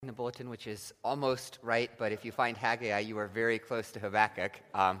In the bulletin, which is almost right, but if you find Haggai, you are very close to Habakkuk.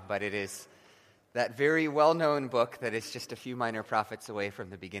 But it is that very well-known book that is just a few minor prophets away from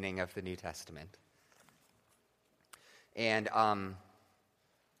the beginning of the New Testament. And I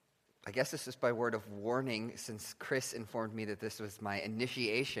guess this is by word of warning, since Chris informed me that this was my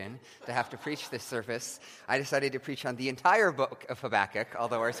initiation to have to preach this service. I decided to preach on the entire book of Habakkuk,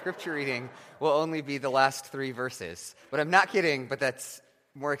 although our scripture reading will only be the last 3 verses. But I'm not kidding, but that's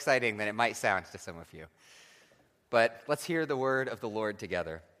more exciting than it might sound to some of you. But let's hear the word of the Lord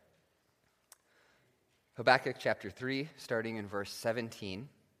together. Habakkuk chapter 3, starting in verse 17.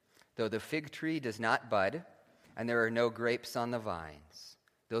 Though the fig tree does not bud, and there are no grapes on the vines,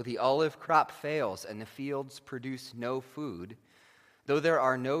 though the olive crop fails and the fields produce no food, though there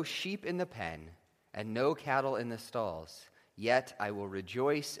are no sheep in the pen and no cattle in the stalls, yet I will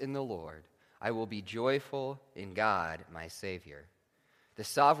rejoice in the Lord. I will be joyful in God, my Savior. The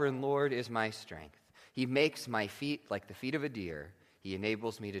sovereign Lord is my strength. He makes my feet like the feet of a deer. He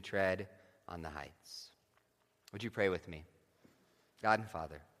enables me to tread on the heights. Would you pray with me? God and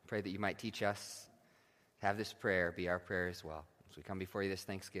Father, pray that you might teach us, have this prayer be our prayer as well, as we come before you this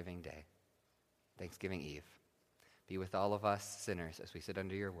Thanksgiving Day, Thanksgiving Eve. Be with all of us sinners as we sit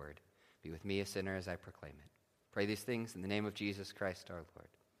under your word. Be with me, a sinner, as I proclaim it. Pray these things in the name of Jesus Christ our Lord.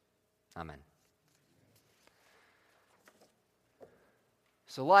 Amen.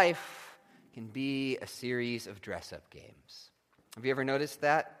 So life can be a series of dress-up games. Have you ever noticed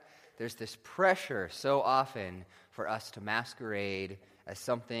that? There's this pressure so often for us to masquerade as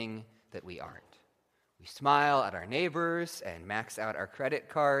something that we aren't. We smile at our neighbors and max out our credit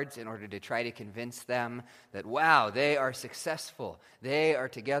cards in order to try to convince them that, wow, they are successful, they are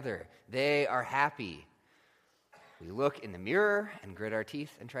together, they are happy. We look in the mirror and grit our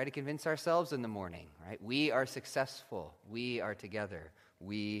teeth and try to convince ourselves in the morning, right? We are successful, we are together.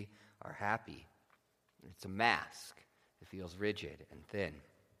 We are happy. It's a mask. It feels rigid and thin.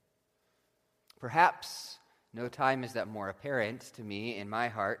 Perhaps no time is that more apparent to me in my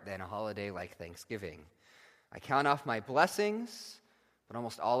heart than a holiday like Thanksgiving. I count off my blessings, but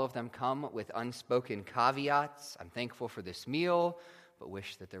almost all of them come with unspoken caveats. I'm thankful for this meal, but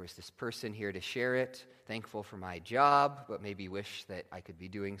wish that there was this person here to share it. Thankful for my job, but maybe wish that I could be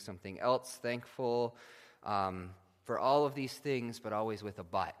doing something else. Thankful for all of these things, but always with a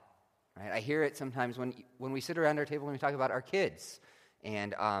but. Right? I hear it sometimes when we sit around our table and we talk about our kids,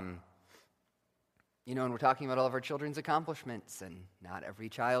 and and we're talking about all of our children's accomplishments, and not every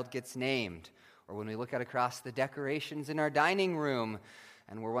child gets named. Or when we look at across the decorations in our dining room,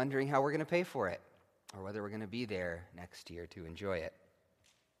 and we're wondering how we're going to pay for it, or whether we're going to be there next year to enjoy it.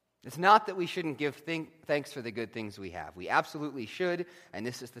 It's not that we shouldn't give thanks for the good things we have. We absolutely should, and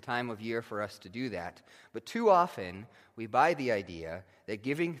this is the time of year for us to do that. But too often, we buy the idea that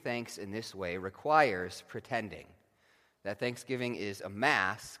giving thanks in this way requires pretending. That Thanksgiving is a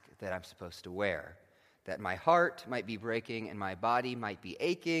mask that I'm supposed to wear. That my heart might be breaking and my body might be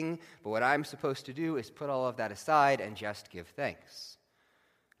aching, but what I'm supposed to do is put all of that aside and just give thanks.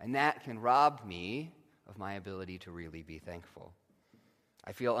 And that can rob me of my ability to really be thankful.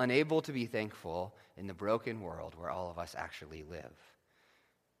 I feel unable to be thankful in the broken world where all of us actually live.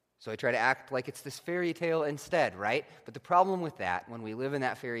 So I try to act like it's this fairy tale instead, right? But the problem with that, when we live in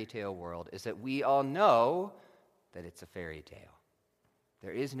that fairy tale world, is that we all know that it's a fairy tale.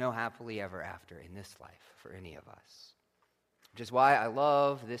 There is no happily ever after in this life for any of us. Which is why I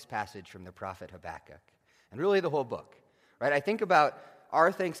love this passage from the prophet Habakkuk, and really the whole book, right? I think about our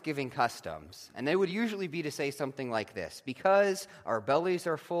Thanksgiving customs, and they would usually be to say something like this: because our bellies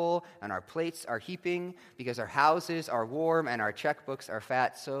are full and our plates are heaping, because our houses are warm and our checkbooks are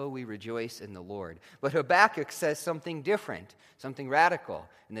fat, so we rejoice in the Lord. But Habakkuk says something different, something radical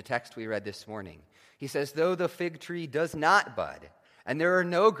in the text we read this morning. He says, though the fig tree does not bud, and there are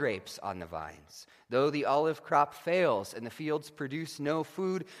no grapes on the vines, though the olive crop fails and the fields produce no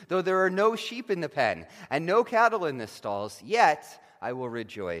food, though there are no sheep in the pen and no cattle in the stalls, yet I will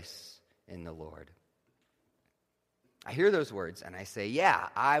rejoice in the Lord. I hear those words and I say, yeah,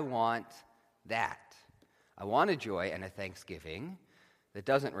 I want that. I want a joy and a thanksgiving that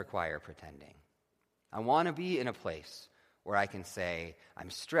doesn't require pretending. I want to be in a place where I can say,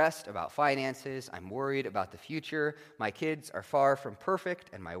 I'm stressed about finances, I'm worried about the future, my kids are far from perfect,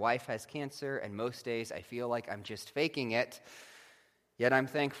 and my wife has cancer, and most days I feel like I'm just faking it, yet I'm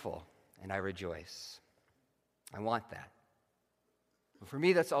thankful and I rejoice. I want that. For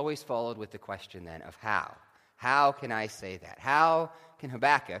me, that's always followed with the question then of how. How can I say that? How can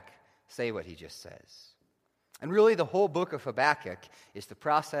Habakkuk say what he just says? And really, the whole book of Habakkuk is the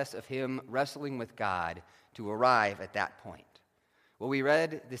process of him wrestling with God to arrive at that point. What we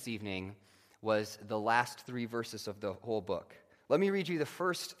read this evening was the last 3 verses of the whole book. Let me read you the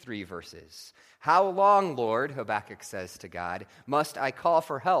first 3 verses. How long, Lord, Habakkuk says to God, must I call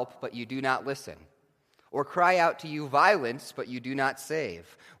for help, but you do not listen? Or cry out to you violence, but you do not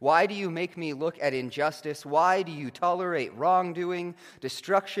save? Why do you make me look at injustice? Why do you tolerate wrongdoing?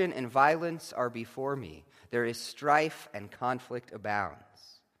 Destruction and violence are before me. There is strife and conflict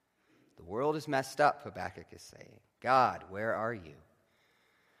abounds. The world is messed up, Habakkuk is saying. God, where are you?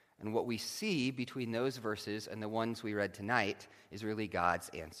 And what we see between those verses and the ones we read tonight is really God's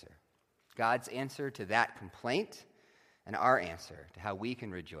answer. God's answer to that complaint and our answer to how we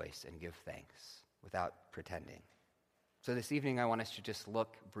can rejoice and give thanks without pretending. So this evening I want us to just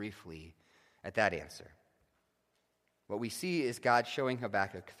look briefly at that answer. What we see is God showing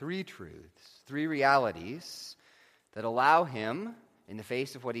Habakkuk 3 truths, 3 realities that allow him, in the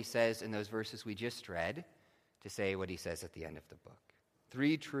face of what he says in those verses we just read, to say what he says at the end of the book.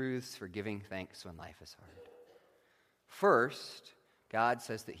 3 truths for giving thanks when life is hard. First, God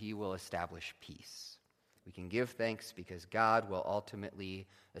says that he will establish peace. We can give thanks because God will ultimately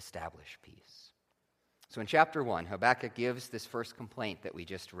establish peace. So in chapter 1, Habakkuk gives this first complaint that we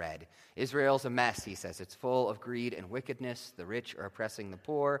just read. Israel's a mess, he says. It's full of greed and wickedness. The rich are oppressing the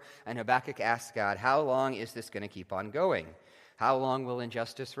poor. And Habakkuk asks God, how long is this going to keep on going? How long will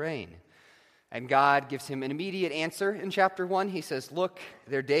injustice reign? And God gives him an immediate answer in chapter 1. He says, look,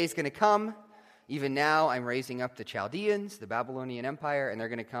 their day's going to come. Even now I'm raising up the Chaldeans, the Babylonian Empire, and they're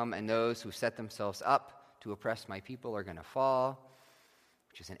going to come, and those who set themselves up to oppress my people are going to fall.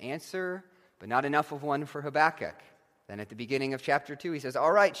 Which is an answer, but not enough of one for Habakkuk. Then at the beginning of chapter 2, he says,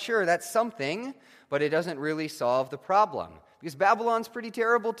 all right, sure, that's something, but it doesn't really solve the problem. Because Babylon's pretty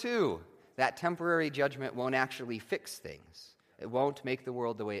terrible too. That temporary judgment won't actually fix things. It won't make the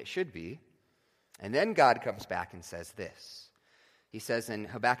world the way it should be. And then God comes back and says this. He says in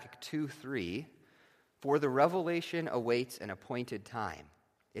Habakkuk 2:3, for the revelation awaits an appointed time.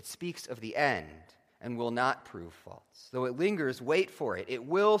 It speaks of the end and will not prove false. Though it lingers, wait for it. It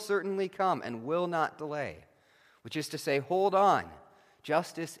will certainly come and will not delay. Which is to say, hold on.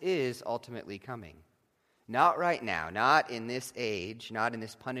 Justice is ultimately coming. Not right now, not in this age, not in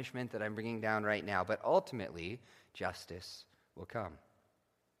this punishment that I'm bringing down right now, but ultimately, justice will come.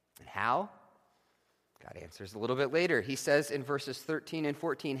 And how? God answers a little bit later. He says in verses 13 and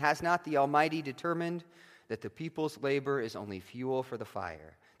 14, has not the Almighty determined that the people's labor is only fuel for the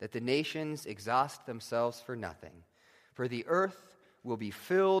fire, that the nations exhaust themselves for nothing? For the earth will be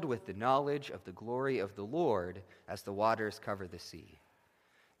filled with the knowledge of the glory of the Lord as the waters cover the sea.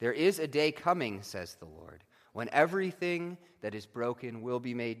 There is a day coming, says the Lord, when everything that is broken will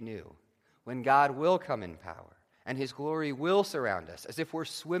be made new, when God will come in power, and his glory will surround us as if we're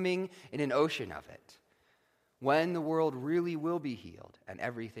swimming in an ocean of it, when the world really will be healed and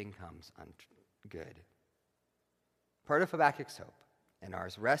everything comes good. Part of Habakkuk's hope and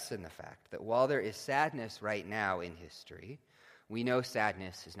ours rests in the fact that while there is sadness right now in history, we know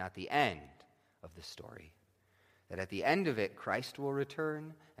sadness is not the end of the story. That at the end of it, Christ will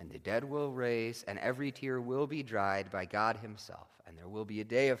return, and the dead will raise, and every tear will be dried by God himself, and there will be a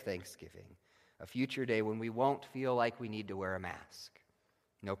day of thanksgiving, a future day when we won't feel like we need to wear a mask.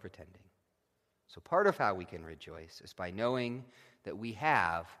 No pretending. So part of how we can rejoice is by knowing that we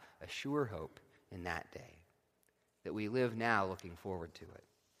have a sure hope in that day, that we live now looking forward to it.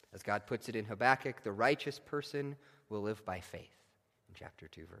 As God puts it in Habakkuk, the righteous person will live by faith, in chapter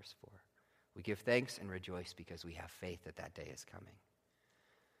 2, verse 4. We give thanks and rejoice because we have faith that that day is coming.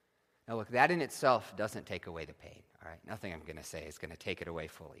 Now look, that in itself doesn't take away the pain, all right? Nothing I'm going to say is going to take it away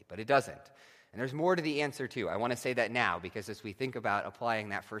fully, but it doesn't. And there's more to the answer too. I want to say that now because as we think about applying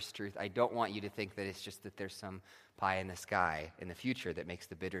that first truth, I don't want you to think that it's just that there's some pie in the sky in the future that makes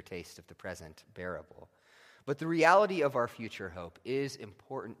the bitter taste of the present bearable. But the reality of our future hope is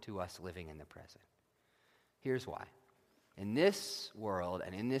important to us living in the present. Here's why. In this world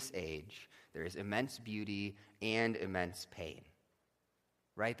and in this age, there is immense beauty and immense pain.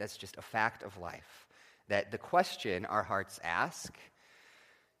 Right? That's just a fact of life. That the question our hearts ask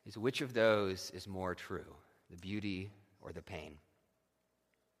is which of those is more true, the beauty or the pain?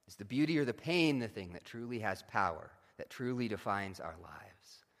 Is the beauty or the pain the thing that truly has power, that truly defines our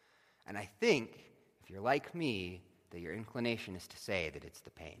lives? And I think, if you're like me, that your inclination is to say that it's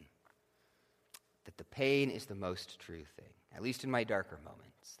the pain. That the pain is the most true thing, at least in my darker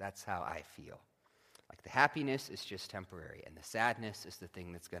moments. That's how I feel. Like the happiness is just temporary, and the sadness is the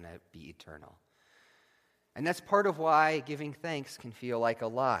thing that's going to be eternal. And that's part of why giving thanks can feel like a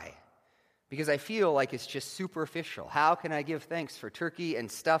lie. Because I feel like it's just superficial. How can I give thanks for turkey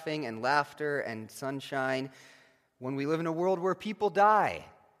and stuffing and laughter and sunshine when we live in a world where people die,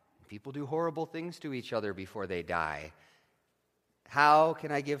 people do horrible things to each other before they die? How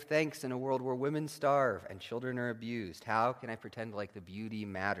can I give thanks in a world where women starve and children are abused? How can I pretend like the beauty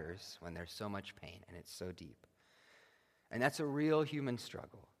matters when there's so much pain and it's so deep? And that's a real human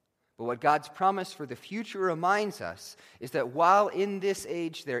struggle. But what God's promise for the future reminds us is that while in this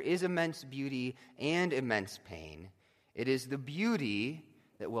age there is immense beauty and immense pain, it is the beauty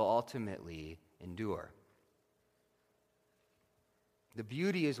that will ultimately endure. The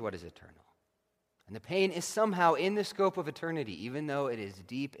beauty is what is eternal. And the pain is somehow in the scope of eternity, even though it is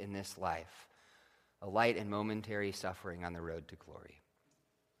deep in this life, a light and momentary suffering on the road to glory.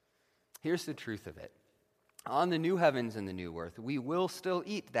 Here's the truth of it. On the new heavens and the new earth, we will still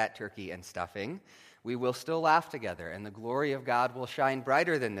eat that turkey and stuffing. We will still laugh together, and the glory of God will shine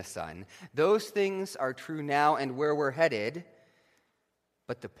brighter than the sun. Those things are true now and where we're headed,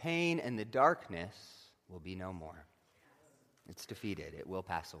 but the pain and the darkness will be no more. It's defeated. It will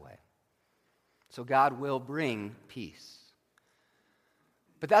pass away. So God will bring peace.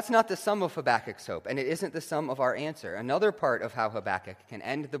 But that's not the sum of Habakkuk's hope, and it isn't the sum of our answer. Another part of how Habakkuk can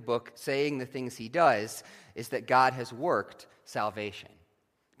end the book saying the things he does is that God has worked salvation.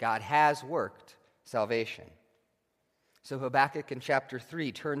 God has worked salvation. So Habakkuk in chapter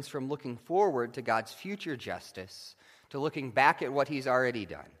 3 turns from looking forward to God's future justice to looking back at what he's already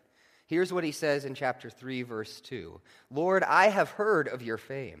done. Here's what he says in chapter 3, verse 2. Lord, I have heard of your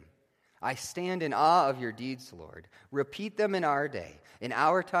fame. I stand in awe of your deeds, Lord. Repeat them in our day. In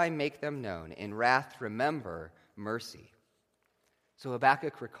our time, make them known. In wrath, remember mercy. So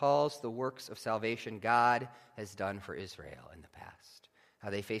Habakkuk recalls the works of salvation God has done for Israel in the past, how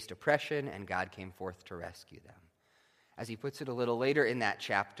they faced oppression and God came forth to rescue them. As he puts it a little later in that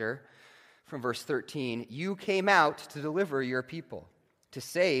chapter, from verse 13, you came out to deliver your people, to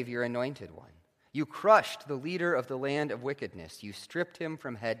save your anointed one. You crushed the leader of the land of wickedness. You stripped him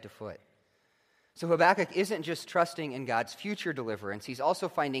from head to foot. So Habakkuk isn't just trusting in God's future deliverance, he's also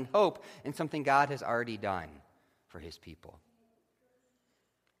finding hope in something God has already done for his people.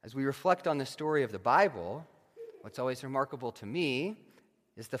 As we reflect on the story of the Bible, what's always remarkable to me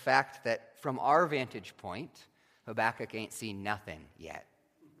is the fact that from our vantage point, Habakkuk ain't seen nothing yet,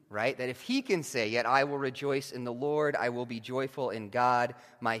 right? That if he can say, yet I will rejoice in the Lord, I will be joyful in God,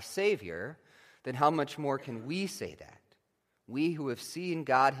 my Savior, then how much more can we say that? We who have seen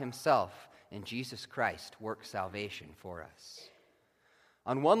God himself in Jesus Christ work salvation for us.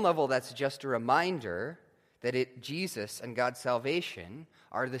 On one level, that's just a reminder that Jesus and God's salvation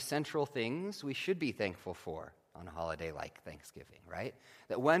are the central things we should be thankful for on a holiday like Thanksgiving, right?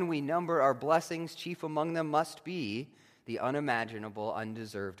 That when we number our blessings, chief among them must be the unimaginable,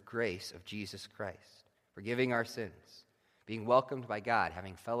 undeserved grace of Jesus Christ, forgiving our sins, being welcomed by God,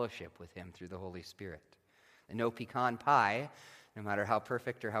 having fellowship with him through the Holy Spirit. And no pecan pie, no matter how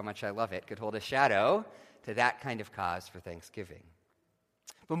perfect or how much I love it, could hold a shadow to that kind of cause for Thanksgiving.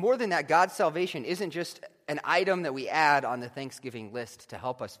 But more than that, God's salvation isn't just an item that we add on the Thanksgiving list to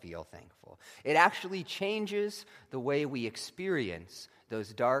help us feel thankful. It actually changes the way we experience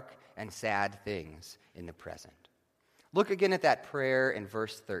those dark and sad things in the present. Look again at that prayer in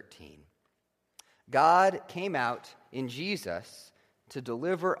verse 13. God came out in Jesus to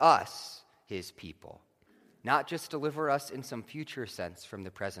deliver us, his people. Not just deliver us in some future sense from the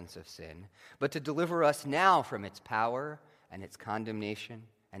presence of sin, but to deliver us now from its power and its condemnation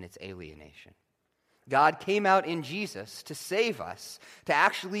and its alienation. God came out in Jesus to save us, to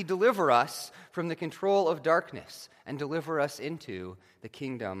actually deliver us from the control of darkness and deliver us into the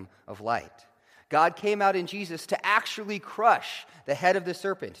kingdom of light. God came out in Jesus to actually crush the head of the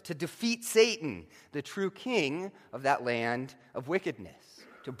serpent, to defeat Satan, the true king of that land of wickedness,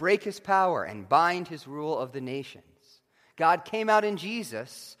 to break his power and bind his rule of the nations. God came out in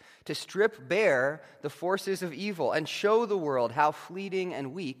Jesus to strip bare the forces of evil and show the world how fleeting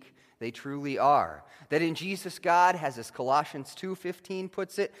and weak they truly are. That in Jesus, God has, as Colossians 2:15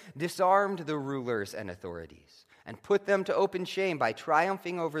 puts it, disarmed the rulers and authorities and put them to open shame by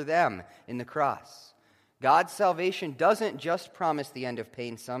triumphing over them in the cross. God's salvation doesn't just promise the end of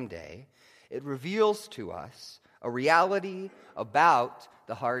pain someday. It reveals to us a reality about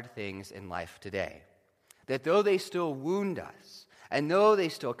the hard things in life today. That though they still wound us, and though they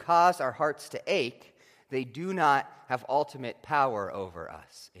still cause our hearts to ache, they do not have ultimate power over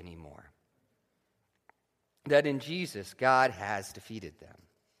us anymore. That in Jesus, God has defeated them.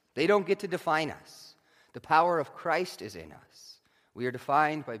 They don't get to define us. The power of Christ is in us. We are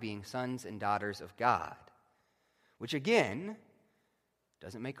defined by being sons and daughters of God, which again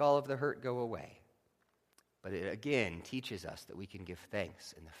doesn't make all of the hurt go away. But it again teaches us that we can give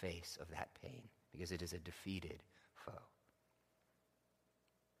thanks in the face of that pain because it is a defeated foe.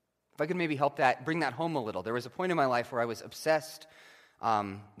 If I could maybe bring that home a little. There was a point in my life where I was obsessed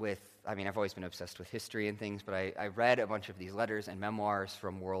I've always been obsessed with history and things, but I read a bunch of these letters and memoirs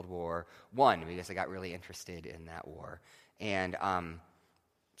from World War I because I got really interested in that war. And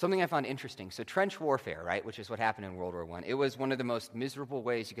something I found interesting. So trench warfare, right, which is what happened in World War I, it was one of the most miserable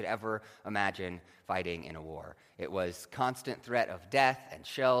ways you could ever imagine fighting in a war. It was constant threat of death and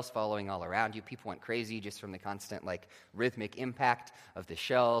shells following all around you. People went crazy just from the constant, rhythmic impact of the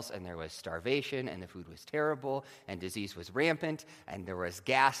shells, and there was starvation, and the food was terrible, and disease was rampant, and there was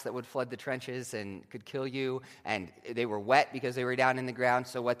gas that would flood the trenches and could kill you, and they were wet because they were down in the ground,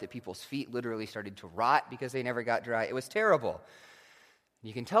 so wet that people's feet literally started to rot because they never got dry. It was terrible.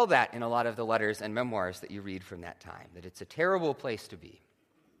 You can tell that in a lot of the letters and memoirs that you read from that time, that it's a terrible place to be.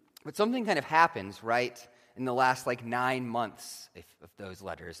 But something kind of happens right in the last 9 months of those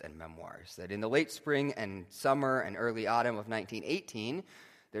letters and memoirs, that in the late spring and summer and early autumn of 1918,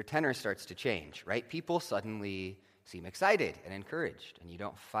 their tenor starts to change, right? People suddenly seem excited and encouraged, and you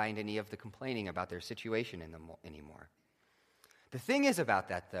don't find any of the complaining about their situation anymore. The thing is about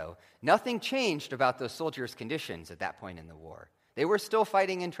that, though, nothing changed about those soldiers' conditions at that point in the war. They were still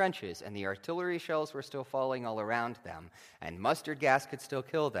fighting in trenches, and the artillery shells were still falling all around them, and mustard gas could still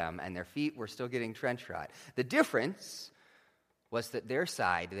kill them, and their feet were still getting trench rot. The difference was that their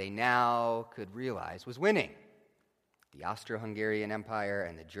side, they now could realize, was winning. The Austro-Hungarian Empire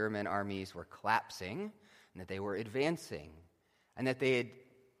and the German armies were collapsing, and that they were advancing, and that they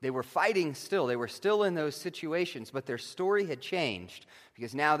were fighting still. They were still in those situations, but their story had changed,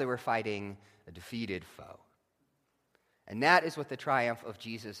 because now they were fighting a defeated foe. And that is what the triumph of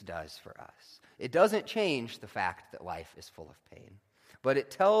Jesus does for us. It doesn't change the fact that life is full of pain, but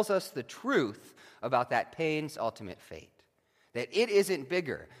it tells us the truth about that pain's ultimate fate. That it isn't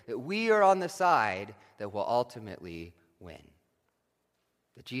bigger, that we are on the side that will ultimately win.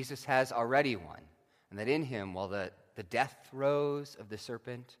 That Jesus has already won, and that in him, while the death throes of the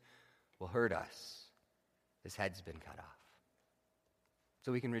serpent will hurt us, his head's been cut off.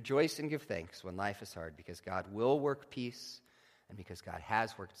 So we can rejoice and give thanks when life is hard, because God will work peace and because God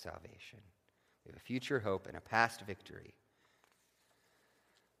has worked salvation. We have a future hope and a past victory.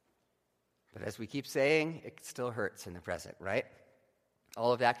 But as we keep saying, it still hurts in the present, right?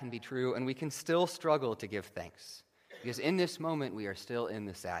 All of that can be true, and we can still struggle to give thanks, because in this moment we are still in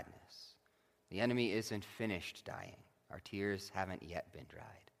the sadness. The enemy isn't finished dying. Our tears haven't yet been dried.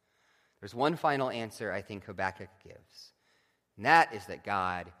 There's one final answer I think Habakkuk gives. And that is that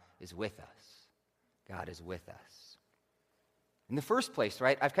God is with us. God is with us. In the first place,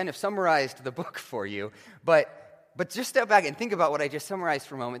 right, I've kind of summarized the book for you, but just step back and think about what I just summarized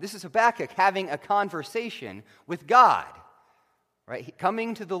for a moment. This is Habakkuk having a conversation with God, right?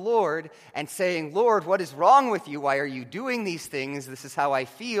 Coming to the Lord and saying, Lord, what is wrong with you? Why are you doing these things? This is how I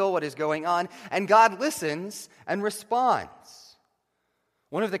feel. What is going on? And God listens and responds.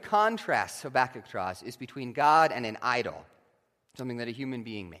 One of the contrasts Habakkuk draws is between God and an idol, something that a human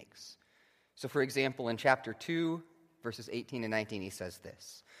being makes. So, for example, in chapter 2, verses 18 and 19, he says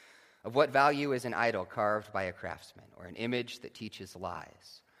this: "Of what value is an idol carved by a craftsman, or an image that teaches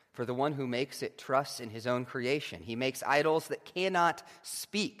lies? For the one who makes it trusts in his own creation. He makes idols that cannot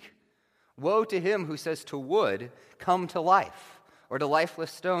speak. Woe to him who says to wood, 'Come to life,' or to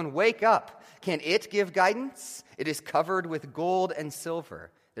lifeless stone, 'Wake up.' Can it give guidance? It is covered with gold and silver.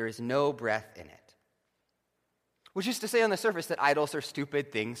 There is no breath in it." Which is to say on the surface that idols are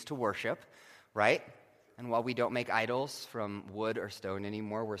stupid things to worship, right? And while we don't make idols from wood or stone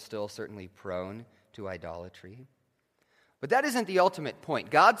anymore, we're still certainly prone to idolatry. But that isn't the ultimate point.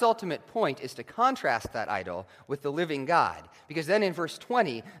 God's ultimate point is to contrast that idol with the living God. Because then in verse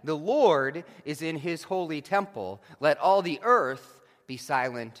 20, the Lord is in his holy temple. Let all the earth be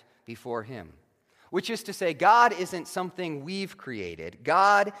silent before him. Which is to say, God isn't something we've created.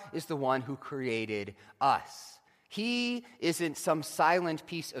 God is the one who created us. He isn't some silent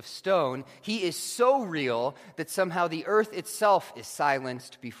piece of stone. He is so real that somehow the earth itself is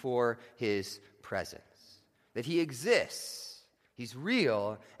silenced before his presence. That he exists, he's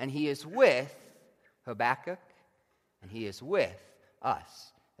real, and he is with Habakkuk, and he is with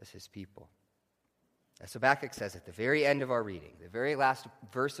us as his people. As Habakkuk says at the very end of our reading, the very last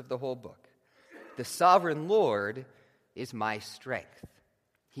verse of the whole book, "The sovereign Lord is my strength.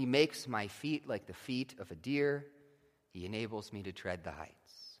 He makes my feet like the feet of a deer. He enables me to tread the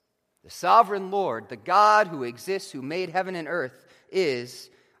heights." The sovereign Lord, the God who exists, who made heaven and earth, is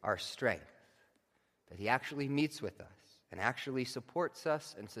our strength. That he actually meets with us and actually supports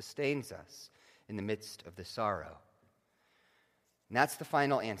us and sustains us in the midst of the sorrow. And that's the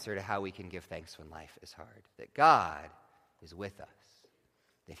final answer to how we can give thanks when life is hard. That God is with us.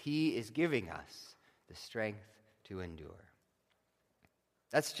 That he is giving us the strength to endure.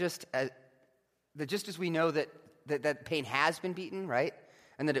 That's just as we know that pain has been beaten, right?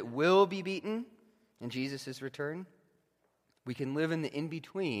 And that it will be beaten in Jesus' return, we can live in the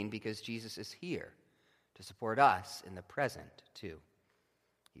in-between because Jesus is here to support us in the present too.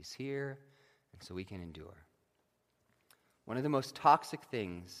 He's here, and so we can endure. One of the most toxic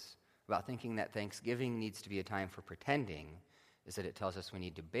things about thinking that Thanksgiving needs to be a time for pretending is that it tells us we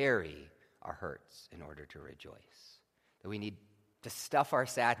need to bury our hurts in order to rejoice. That we need to stuff our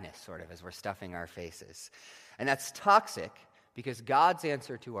sadness, sort of, as we're stuffing our faces. And that's toxic because God's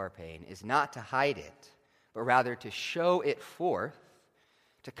answer to our pain is not to hide it, but rather to show it forth,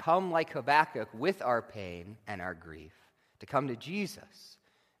 to come like Habakkuk with our pain and our grief, to come to Jesus,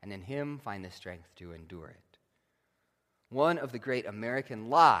 and in him find the strength to endure it. One of the great American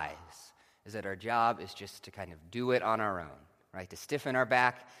lies is that our job is just to kind of do it on our own, right? To stiffen our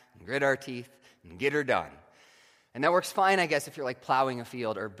back and grit our teeth and get her done. And that works fine, I guess, if you're like plowing a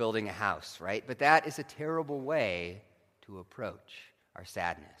field or building a house, right? But that is a terrible way to approach our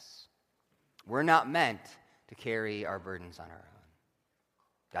sadness. We're not meant to carry our burdens on our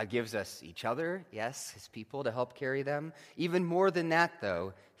own. God gives us each other, yes, his people, to help carry them. Even more than that,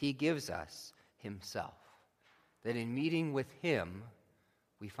 though, he gives us himself. That in meeting with him,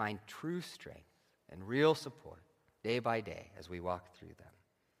 we find true strength and real support day by day as we walk through them.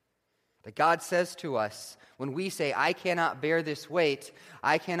 That God says to us, when we say, I cannot bear this weight,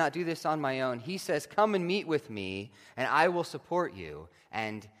 I cannot do this on my own, he says, come and meet with me, and I will support you,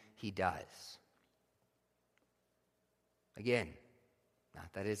 and he does. Again,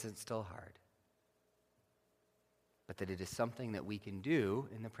 not that it isn't still hard, but that it is something that we can do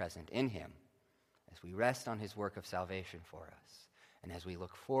in the present in him, as we rest on his work of salvation for us, and as we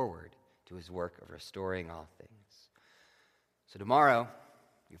look forward to his work of restoring all things. So tomorrow,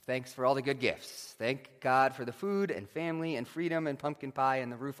 give thanks for all the good gifts. Thank God for the food and family and freedom and pumpkin pie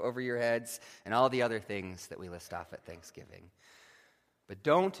and the roof over your heads and all the other things that we list off at Thanksgiving. But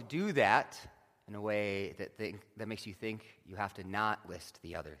don't do that in a way that makes you think you have to not list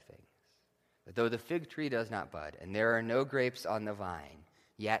the other things. That though the fig tree does not bud and there are no grapes on the vine,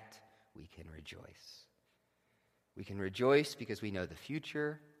 yet we can rejoice. We can rejoice because we know the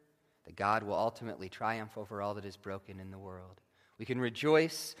future, that God will ultimately triumph over all that is broken in the world. We can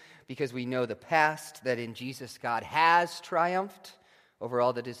rejoice because we know the past, that in Jesus God has triumphed over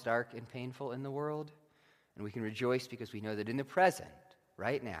all that is dark and painful in the world. And we can rejoice because we know that in the present,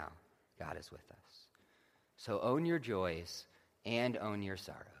 right now, God is with us. So own your joys and own your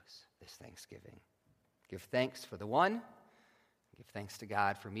sorrows this Thanksgiving. Give thanks for the one. Give thanks to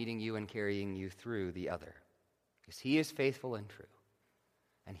God for meeting you and carrying you through the other. Because he is faithful and true.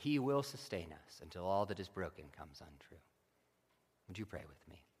 And he will sustain us until all that is broken comes untrue. Would you pray with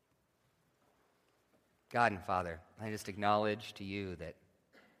me? God and Father, I just acknowledge to you that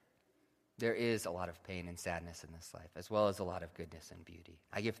there is a lot of pain and sadness in this life, as well as a lot of goodness and beauty.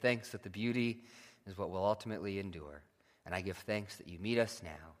 I give thanks that the beauty is what will ultimately endure, and I give thanks that you meet us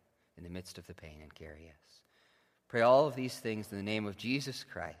now in the midst of the pain and carry us. Pray all of these things in the name of Jesus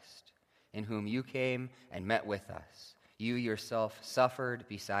Christ, in whom you came and met with us. You yourself suffered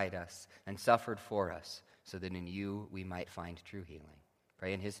beside us and suffered for us, so that in you we might find true healing.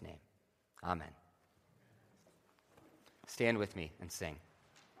 Pray in his name. Amen. Stand with me and sing.